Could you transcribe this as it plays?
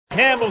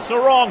Campbell.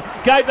 Sarong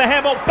gave the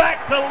handball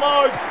back to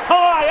Logue.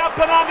 High up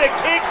and under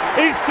kick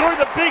is through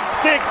the big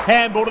sticks.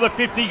 Handball to the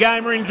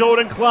 50-gamer in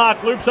Jordan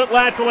Clark. Loops it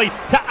laterally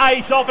to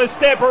Aish off a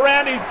step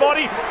around his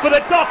body for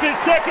the Dockers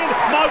second.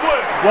 My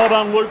word. Well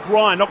done, Luke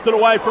Ryan. Knocked it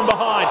away from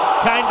behind.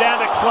 Came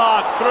down to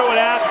Clark. Threw it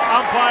out.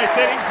 Umpire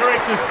said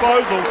incorrect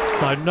disposal.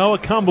 So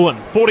Noah Cumberland,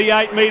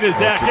 48 metres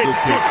out. Gets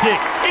a good kick.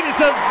 It is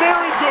a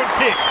very good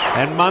kick.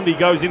 And Mundy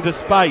goes into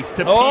space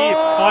to Pearce.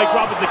 High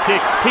grub at the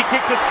kick. He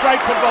kicked it straight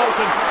to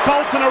Bolton.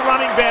 Bolton a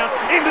running bounce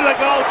into the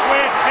goal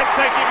square. And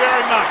thank you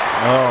very much.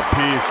 Oh,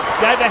 Pearce.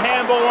 Gave the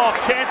handball off.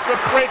 Chance for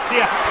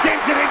Prestia.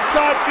 Sends it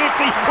inside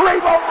 50.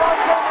 Rebound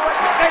runs onto it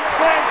and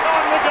slams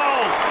home the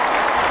goal.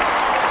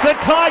 The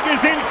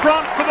Tigers in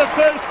front for the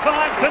first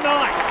time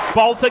tonight.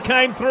 Bolter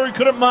came through,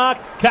 couldn't mark.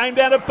 Came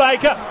down to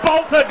Baker.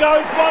 Bolter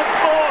goes once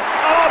more.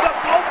 Oh, the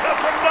Bolter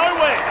from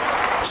nowhere.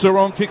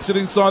 Sarong kicks it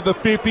inside the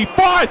 50.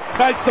 Fife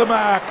takes the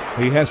mark.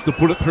 He has to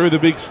put it through the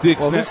big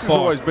sticks. Well, this has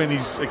always been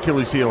his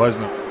Achilles heel,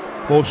 hasn't it?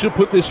 Well, she'll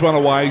put this one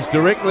away. He's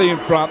directly in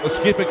front. The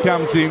skipper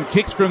comes in,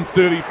 kicks from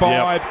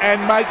 35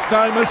 and makes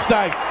no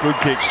mistake. Good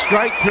kick.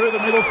 Straight through the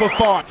middle for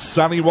Fife.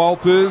 Sonny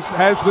Walters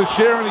has the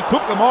share and he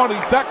took them on.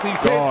 He's ducked his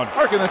head.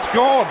 I reckon it's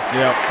gone.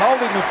 Yep.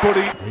 Holding the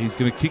footy. He's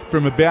going to kick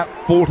from about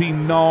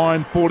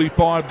 49,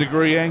 45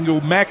 degree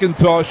angle.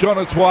 McIntosh on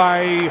its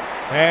way.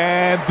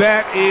 And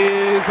that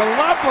is a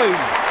lovely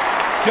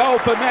goal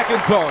for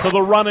McIntosh. To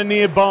the runner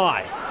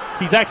nearby.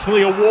 He's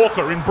actually a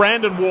Walker in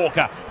Brandon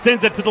Walker.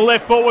 Sends it to the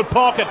left forward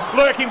pocket.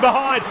 Lurking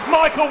behind.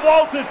 Michael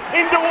Walters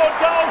in toward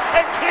goal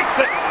and kicks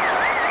it.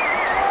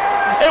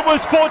 It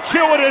was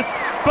fortuitous,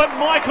 but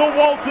Michael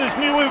Walters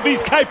knew of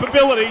his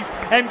capabilities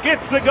and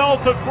gets the goal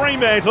for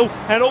Fremantle.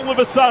 And all of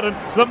a sudden,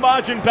 the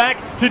margin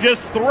back to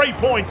just 3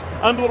 points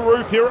under the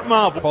roof here at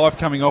Marvel. Fife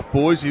coming off,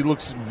 boys. He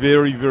looks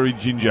very, very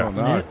ginger. Oh,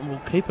 no. Yeah, we'll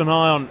keep an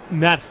eye on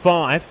Nat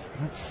Fife.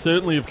 That's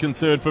certainly of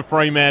concern for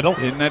Fremantle.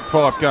 Yeah, Nat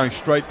Fife going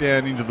straight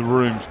down into the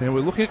rooms. Now we're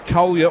looking at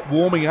Collier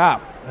warming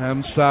up.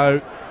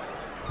 So,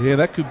 yeah,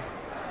 that could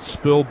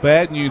spell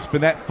bad news for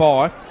Nat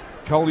Fife.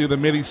 Collier, the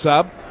midi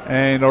sub.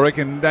 And I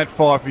reckon Nat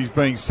Fife is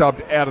being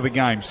subbed out of the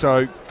game.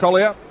 So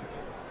Collier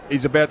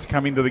is about to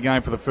come into the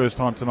game for the first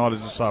time tonight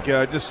as a sub.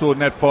 I just saw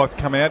Nat Fife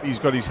come out. He's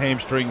got his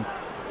hamstring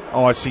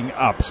icing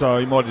up, so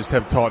he might just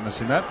have tightness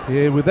in that.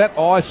 Yeah, with that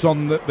ice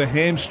on the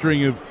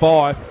hamstring of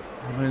Fife,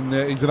 I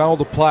mean, he's an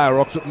older player,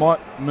 Ox. It might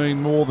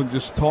mean more than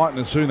just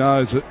tightness. Who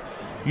knows?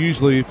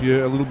 Usually if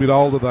you're a little bit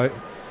older,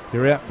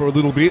 they're out for a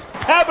little bit.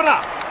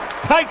 Taberner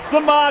takes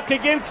the mark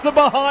against the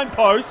behind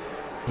post.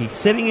 He's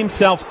setting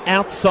himself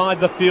outside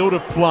the field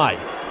of play.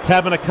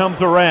 Taberner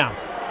comes around.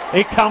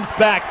 It comes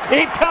back.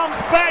 It comes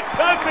back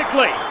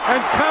perfectly.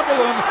 And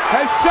Cumberland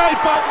has Shea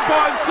Bolton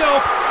by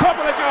himself. Top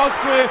of the goal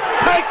square.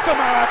 Takes the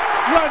mark.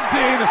 Runs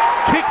in.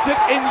 Kicks it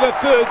in the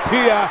third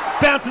tier.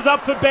 Bounces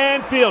up for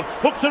Banfield.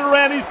 Hooks it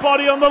around his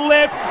body on the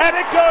left. And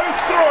it goes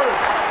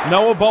through.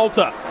 Noah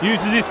Bolter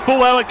uses his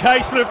full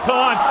allocation of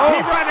time. He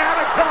ran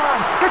out of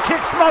time. The kick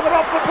smothered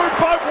off the boot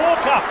by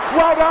Walker.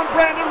 Well done,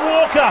 Brandon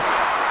Walker.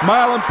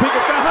 Marlon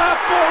Pickett, the half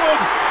forward.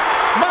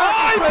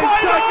 Marlon's been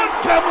taken.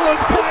 Cumberland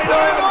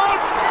played on.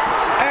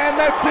 And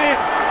that's it.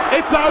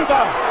 It's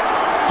over.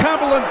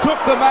 Cumberland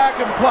took the mark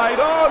and played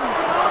on.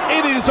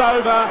 It is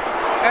over.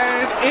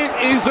 And it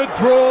is a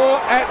draw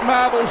at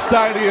Marvel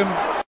Stadium.